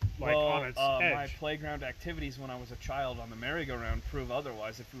pog, like well, on its my edge? playground activities when I was a child on the merry-go-round prove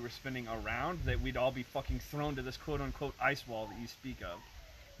otherwise. If we were spinning around, that we'd all be fucking thrown to this quote-unquote ice wall that you speak of.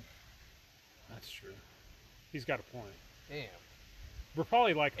 That's true. He's got a point. Damn. We're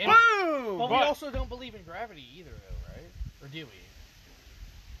probably like, And- Boom! But we But- also don't believe in gravity either, though, right? Or do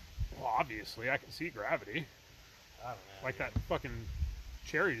we? well, obviously, I can see gravity. I don't know. Like that fucking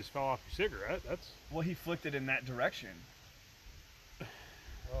cherry just fell off your cigarette. That's Well, he flicked it in that direction.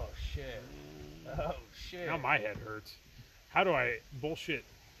 Oh, shit. Oh, shit. now my head hurts. How do I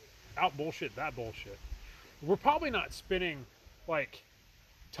out bullshit that bullshit? We're probably not spinning like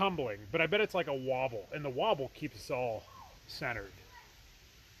tumbling, but I bet it's like a wobble, and the wobble keeps us all centered.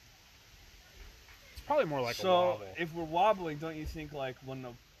 It's probably more like a So wobble. if we're wobbling, don't you think like when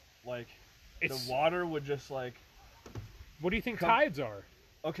the It's- water would just like What do you think Come- tides are?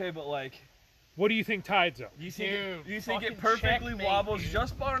 okay, but like What do you think tides are? you think Dude, you think it fucking perfectly checkmate, wobbles dude.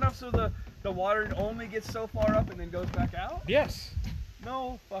 just far enough so the water only gets so far up and then goes back out? Yes.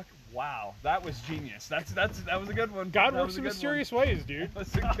 No, fuck. Wow, that was genius. That was a good one. God That works was a in good mysterious ways, dude. One.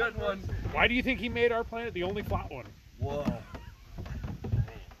 That's a good one. Why do you think he made our planet the only flat one? Whoa.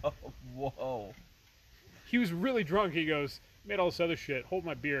 Oh, whoa. He was really drunk. He goes, made all this other shit. Hold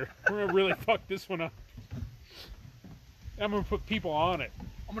my beer. We're gonna really fuck this one up. I'm gonna put people on it.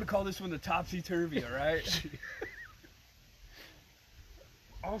 I'm gonna call this one the topsy turvy. All right.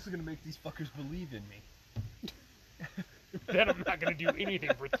 I'm also gonna make these fuckers believe in me. Then I'm not gonna do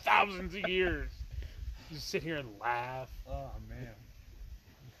anything for thousands of years. Just sit here and laugh. Oh man.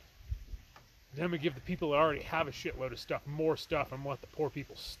 Then I'm gonna give the people that already have a shitload of stuff more stuff and let the poor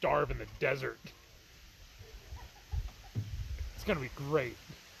people starve in the desert. It's gonna be great.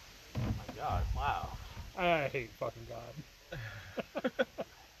 Oh, my God. Wow. I hate fucking God.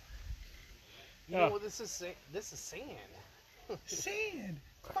 You know what this is? This is sand. Sand.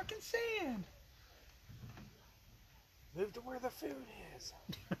 Fucking sand. Move to where the food is.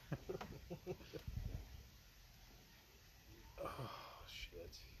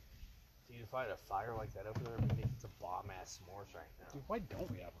 if I had a fire like that over there, I'd make some bomb ass s'mores right now. Dude, why don't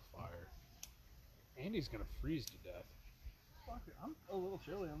we have a fire? Andy's gonna freeze to death. Fuck it, I'm a little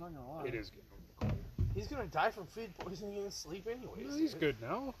chilly. I'm not gonna lie. It is getting a little cold. He's gonna die from food poisoning in his sleep anyways. No, he's dude. good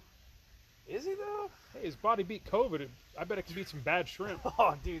now. Is he though? Hey, his body beat COVID. I bet it can beat some bad shrimp.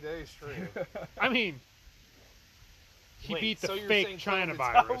 Oh, dude, that is true. I mean, he Wait, beat the so you're fake saying China COVID's-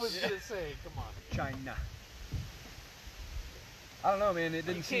 virus. I was just saying, come on. Dude. China. I don't know, man. It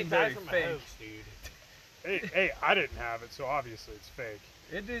didn't You seem can't die very from a fake. hoax, dude. Hey, I didn't have it, so obviously it's fake.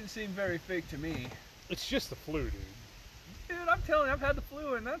 It didn't seem very fake to me. It's just the flu, dude. Dude, I'm telling you, I've had the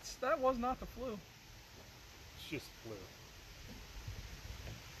flu, and that was not the flu. It's just flu.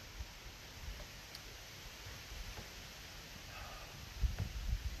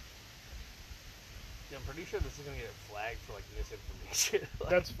 Yeah, I'm pretty sure this is gonna get flagged for like misinformation. Like,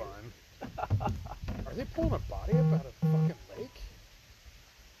 That's fine. Are they pulling a body up out of a fucking lake?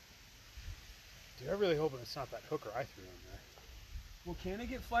 Dude, I really hope it's not that hooker I threw in there. Well, can it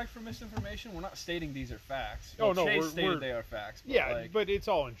get flagged for misinformation? We're not stating these are facts. Oh, Well, no, Chase we're- stated we're- they are facts. But Yeah, like, but it's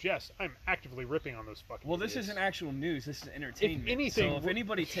all in jest. I'm actively ripping on those fucking well, this idiots. isn't actual news. This is entertainment. anything, so if we're-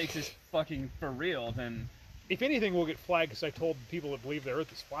 anybody takes this fucking for real, then If anything, we'll get flagged because I told people that believe the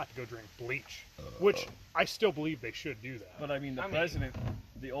earth is flat to go drink bleach. Which, I still believe they should do that. But I mean,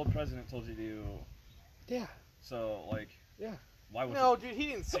 the old president told you to. Yeah, So like, yeah. why would no, dude, he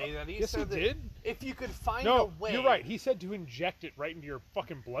didn't say that. He Yes, said he that did. if you could find a No, way. you're right. He said to inject it right into your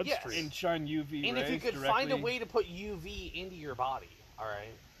fucking bloodstream. and shine UV And rays if you could directly. find a way to put UV into your body, all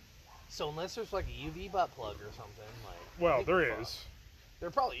right. So unless there's like a UV butt plug or something, like. I Well, think there we're is. fucked.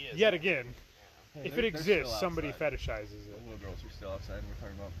 There probably is. Yet again, Hey, if they're- it they're still exists, somebody outside. fetishizes The it. little girls are still outside. And we're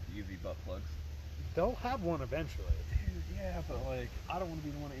talking about UV butt plugs. They'll have one eventually. Dude, yeah, but like, I don't want to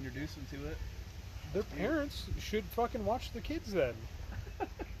be the one to introduce them to it. Their parents should fucking watch the kids then.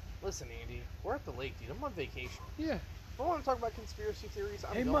 Listen, Andy, we're at the lake, dude. I'm on vacation. Yeah. If I want to talk about conspiracy theories,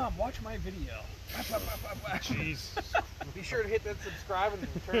 I'm Hey, going. Mom, watch my video. Jeez. Be sure to hit that subscribe and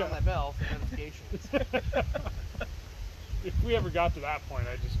turn on that bell for notifications. If we ever got to that point,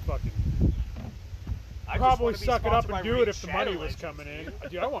 I'd just fucking I just probably wanna be suck it up sponsored and by do Raid it if the money Shadow was Legends, coming in.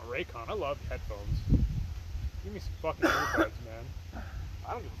 dude. Dude, I want Raycon. I love headphones. Give me some fucking earbuds, man.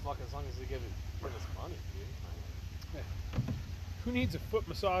 I don't give a fuck as long as they give us money, dude. Who needs a foot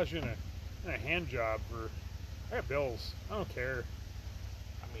massage and a hand job for? I got bills. I don't care.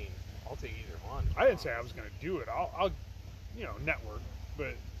 I mean, I'll take either one. I didn't say I was gonna do it. I'll network,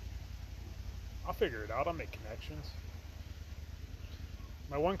 but I'll figure it out. I'll make connections.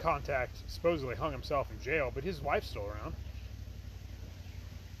 My one contact supposedly hung himself in jail, but his wife's still around.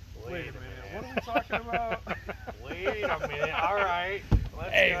 Wait a What minute. are we talking about? Wait a minute. All right.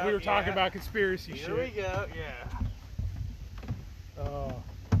 Let's Hey, go. we were talking Yeah. about conspiracy Here we shit. go. Yeah. Oh,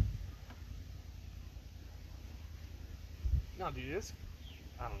 No, dude, it's.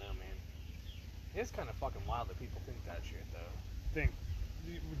 I don't know, man. It's kind of fucking wild that people think that shit, though. think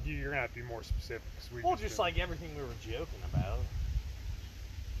you're gonna have to be more specific. 'Cause we Well, just just been- like everything we were joking about.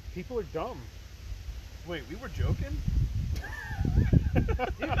 people are dumb. Wait, we were joking?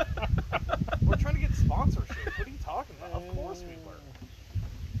 We're trying to get sponsorship. What are you talking about? Of course we were.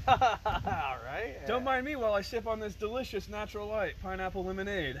 All right. Don't mind me while I sip on this delicious natural light pineapple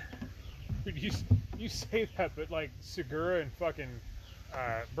lemonade. Dude, you say that, but like Segura and fucking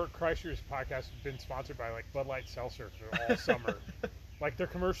Bert Kreischer's podcast have been sponsored by like Bud Light Seltzer for all summer. Like their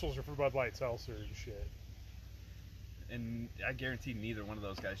commercials are for Bud Light Seltzer and shit. And I guarantee neither one of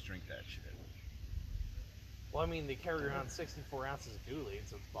those guys drink that shit. Well, I mean, they carry around 64 ounces of Kool-Aid,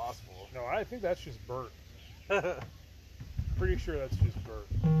 so it's possible. No, I think that's just Bert. Pretty sure that's just Bert.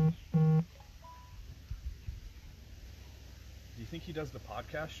 Do you think he does the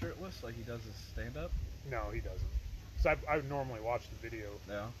podcast shirtless like he does his stand-up? No, he doesn't. So I normally watch the video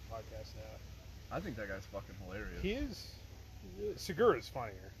Yeah. podcast now. I think that guy's fucking hilarious. He is. Segura's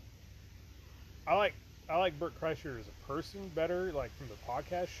funnier. I like Bert Kreischer as a person better, like from the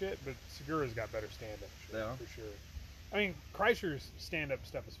podcast shit, but Segura's got better stand-up shit Yeah. for sure. I mean, Kreischer's stand-up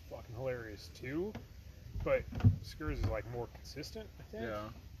stuff is fucking hilarious too, but Segura's is like more consistent. I think. Yeah.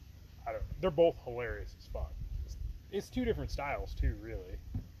 I don't. They're both hilarious as fuck. It's two different styles too, really.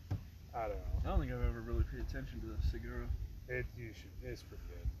 I don't know. I don't think I've ever really paid attention to Segura. It's pretty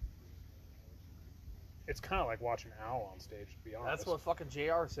good. It's kind of like watching Al on stage, to be honest. That's what fucking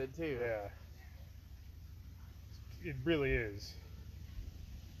JR said, too. Yeah. It really is.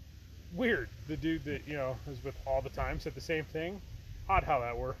 Weird. The dude that, is with all the time said the same thing. Odd how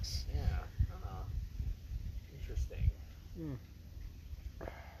that works. Yeah. Interesting.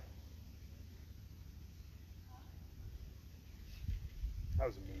 That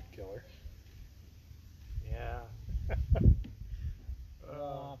was a mood killer.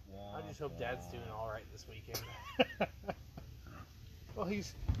 hope Dad's doing all right this weekend. Well,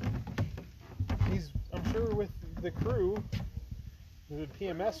 he's I'm sure with the crew, the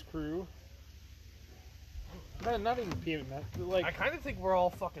PMS crew. Not even PMS, like I kind of think we're all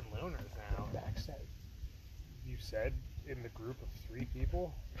fucking loners now. backside. You said in the group of 3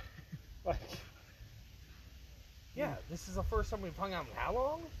 people, like, Yeah, this is the first time we've hung out in how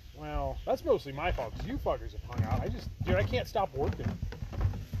long? well, that's mostly my fault because you fuckers have hung out. Dude, I can't stop working.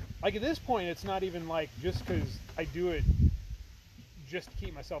 Like at this point, it's not even like just because I do it just to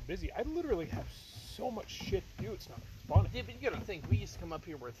keep myself busy. I literally have so much shit to do. It's not funny. Yeah, but you gotta think, we used to come up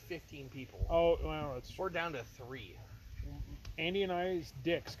here with 15 people. Oh well, it's We're down to 3. Andy and I's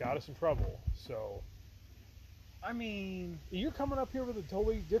dicks got us in trouble. So I mean, you're coming up here with a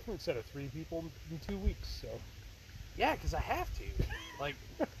totally different set of 3 people in 2 weeks. So Yeah, because I have to. Like,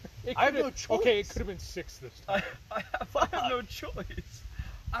 it I have could've- no choice. Okay, it could have been 6 this time. I have no choice.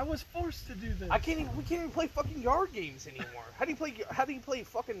 I was forced to do this. we can't even play fucking yard games anymore. How do you play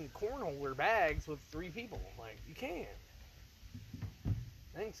fucking cornhole or bags with 3 people? Like, you can't.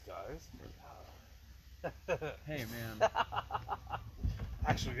 Thanks, guys. Hey, man.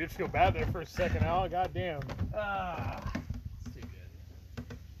 Actually, did feel bad there for a second, Al. Goddamn. It's too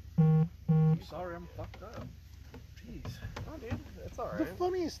good. I'm sorry I'm fucked up. Jeez. Oh, dude, that's all The right.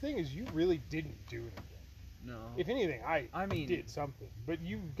 funniest thing is you really didn't do anything. No. If anything, I mean, did something. But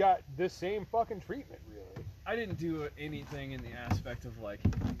you got the same fucking treatment, really. I didn't do anything in the aspect of like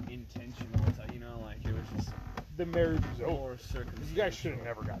intentional, you know, like it was just The marriage is over. more circumstantial. You guys should have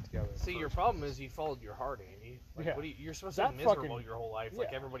never got together. in the See, your first problem place. is you followed your heart, Andy. Like, Yeah. what you're supposed to be That miserable fucking- your whole life, like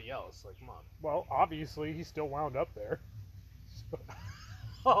yeah. everybody else. Like, come on. Well, obviously, he still wound up there. So,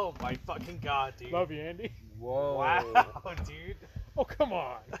 Oh my fucking god, dude! love you, Andy. Whoa. Wow, dude. Oh, come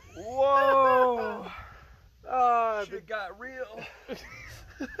on. Whoa. Shit got real.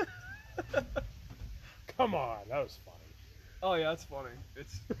 Come on. That was funny. Oh yeah, that's funny.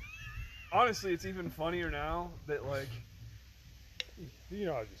 It's honestly, it's even funnier now that like You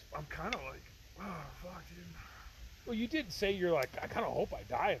know, I'm kind of like, oh fuck, dude. well, you did say you're like, I kind of hope I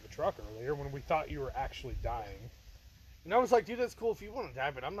die in the truck earlier when we thought you were actually dying. And I was like, dude, that's cool if you want to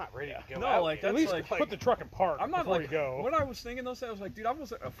die, but I'm not ready to go No, out like, yet. At That's least like- put the truck in park I'm not before like you go. What I was thinking though, I was like, dude, I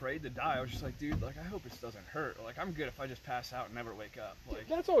wasn't afraid to die. I was just like, dude, like I hope this doesn't hurt. Like I'm good if I just pass out and never wake up. Like,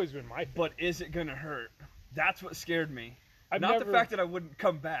 That's always been my thing. but is it gonna hurt? That's what scared me. I've Not never, the fact that I wouldn't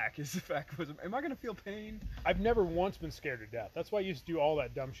come back. Is the fact was, am I gonna feel pain? I've never once been scared to death. That's why I used to do all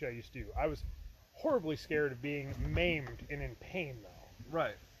that dumb shit I used to do. I was horribly scared of being maimed and in pain, though.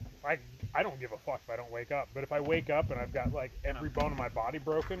 Right. I don't give a fuck if I don't wake up. But if I wake up and I've got like every bone in my body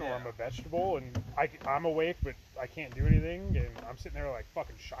broken, or Yeah. I'm a vegetable and I'm awake but I can't do anything, and I'm sitting there like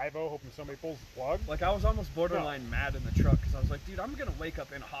fucking Shivo hoping somebody pulls the plug. Like I was almost borderline mad in the truck because I was like, dude, I'm gonna wake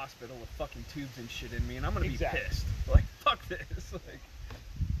up in a hospital with fucking tubes and shit in me, and I'm gonna Exactly. be pissed. Like fuck this. Like,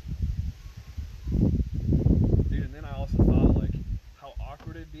 dude, and then I also thought like how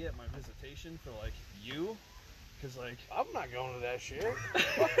awkward it'd be at my visitation for like you, because like I'm not going to that shit.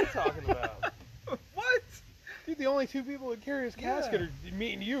 What are you talking about? what? Dude, the only 2 people that carry his casket are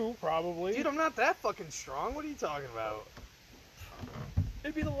me and you, probably. Dude, I'm not that fucking strong. What are you talking about?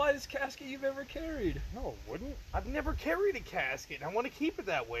 It'd be the lightest casket you've ever carried. No, it wouldn't. I've never carried a casket, and I want to keep it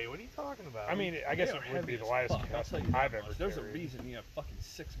that way. What are you talking about? I mean, I guess They it are would be heavy the as lightest fuck, I'll casket tell you that I've much. ever There's a carried. reason you have fucking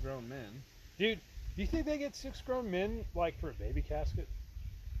 6 grown men. Dude, do you think they get 6 grown men like for a baby casket?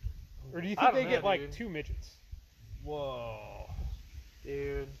 Or do you I think don't they know, get like dude. 2 midgets? Whoa.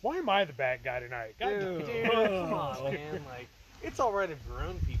 dude. Why am I the bad guy tonight? God damn. Dude. Dude, come on, man. Like, it's all right if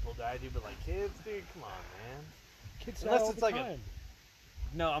grown people die, dude, but like kids, dude, come on, man. Kids Unless die all it's the like a- time.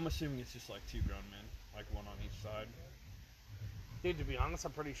 No, I'm assuming it's just like 2 grown men, like one on each side. Dude, to be honest,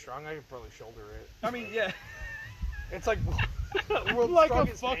 I'm pretty strong. I could probably shoulder it. I mean, yeah. It's like world's Like a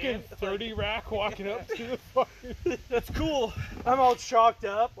strongest fucking man. 30 rack walking up to the fucking. That's cool. I'm all chalked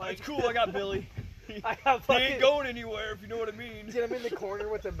up. Like, That's cool. I got Billy. I got He fucking. ain't going anywhere, if you know what I mean. Dude, I'm in the corner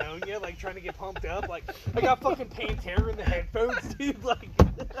with ammonia, like trying to get pumped up. Like, I got fucking Pantera in the headphones, dude. Like,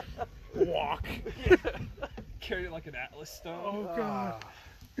 Walk. Carry it like an Atlas stone. Oh, God.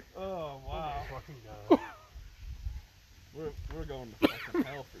 Oh, wow. Fucking no. We're going to fucking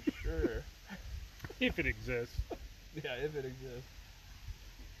hell for sure. If it exists. Yeah, if it exists.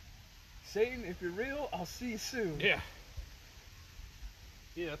 Satan, if you're real, I'll see you soon. Yeah.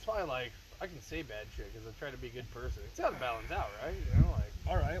 Yeah, that's why like I can say bad shit because I try to be a good person. It's got to balance out, right? You know, like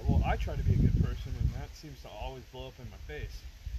All right, well, I try to be a good person, and that seems to always blow up in my face.